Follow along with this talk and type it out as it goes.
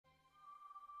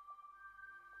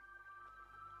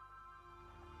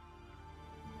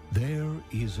there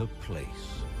is a place.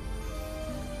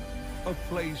 A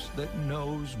place that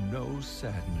knows no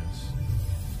sadness,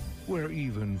 where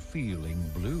even feeling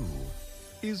blue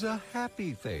is a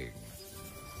happy thing.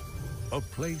 A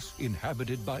place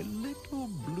inhabited by little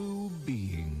blue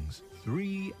beings,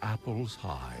 3 apples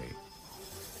high.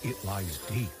 It lies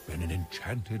deep in an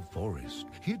enchanted forest,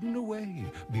 hidden away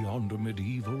beyond a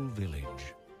medieval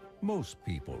village. Most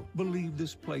people believe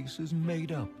this place is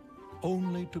made up,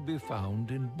 only to be found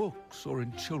in books or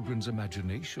in children's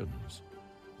imaginations.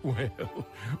 Well,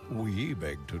 we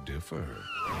beg to differ.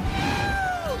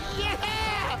 Oh,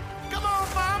 yeah! Come on,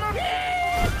 Mama!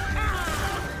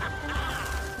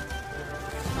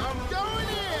 I'm going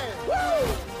in! Woo!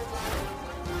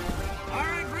 All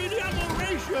right, Greedy, I'm gonna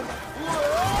race you.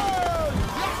 Whoa!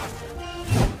 Yes!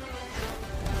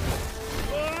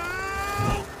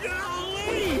 Oh,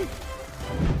 golly!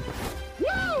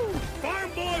 Woo! Farm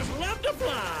boys love to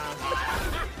fly.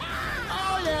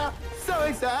 Oh, yeah! So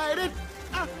excited!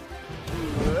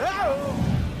 Whoa!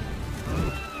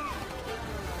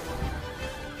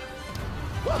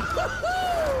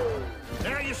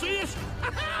 Now you see us?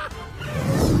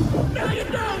 Now you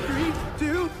don't, 3,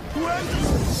 2, 1.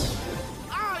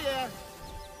 Oh, yeah!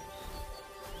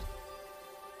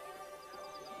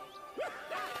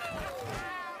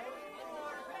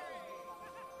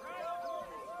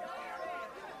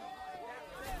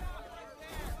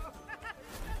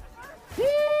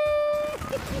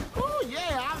 Oh,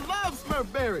 yeah, I love Smurf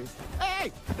berries.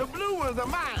 Hey, the blue ones are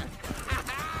mine.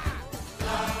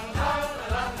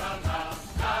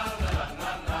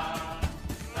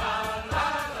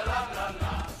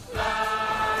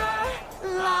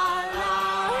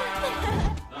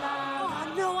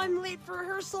 Oh, no, I'm late for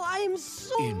rehearsal. I am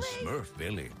so In late. Smurf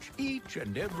Village, each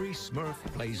and every Smurf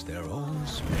plays their own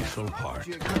special part.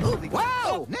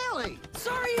 Whoa, Nelly!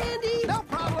 Sorry, Andy. No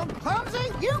problem,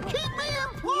 Clumsy. You keep me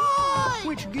employed.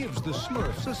 Which gives the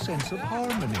Smurfs a sense of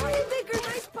harmony Hey, Baker,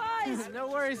 nice pies. No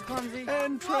worries, Clumsy.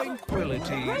 and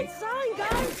tranquility. Great sign,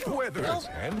 guys. Whether it's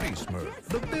Handy Smurf,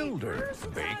 the Builder,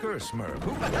 Baker Smurf,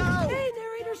 Hey,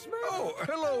 Narrator Smurf. Oh,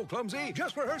 hello, Clumsy.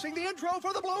 Just rehearsing the intro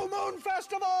for the Blue Moon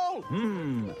Festival.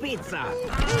 Pizza.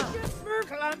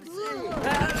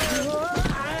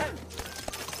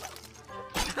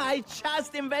 I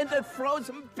just invented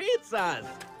frozen pizzas.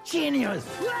 Genius.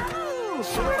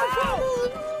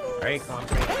 Hey,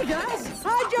 Clumsy. Hey, guys.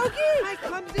 Hi, Jokey. Hi,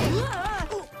 Clumsy.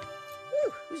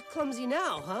 Who's clumsy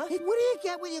now, huh? Hey, what do you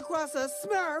get when you cross a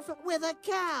Smurf with a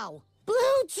cow?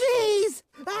 Blue cheese!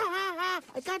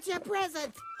 I got you a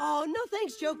present. Oh, no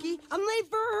thanks, Jokey. I'm late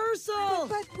for rehearsal.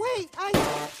 But wait, I...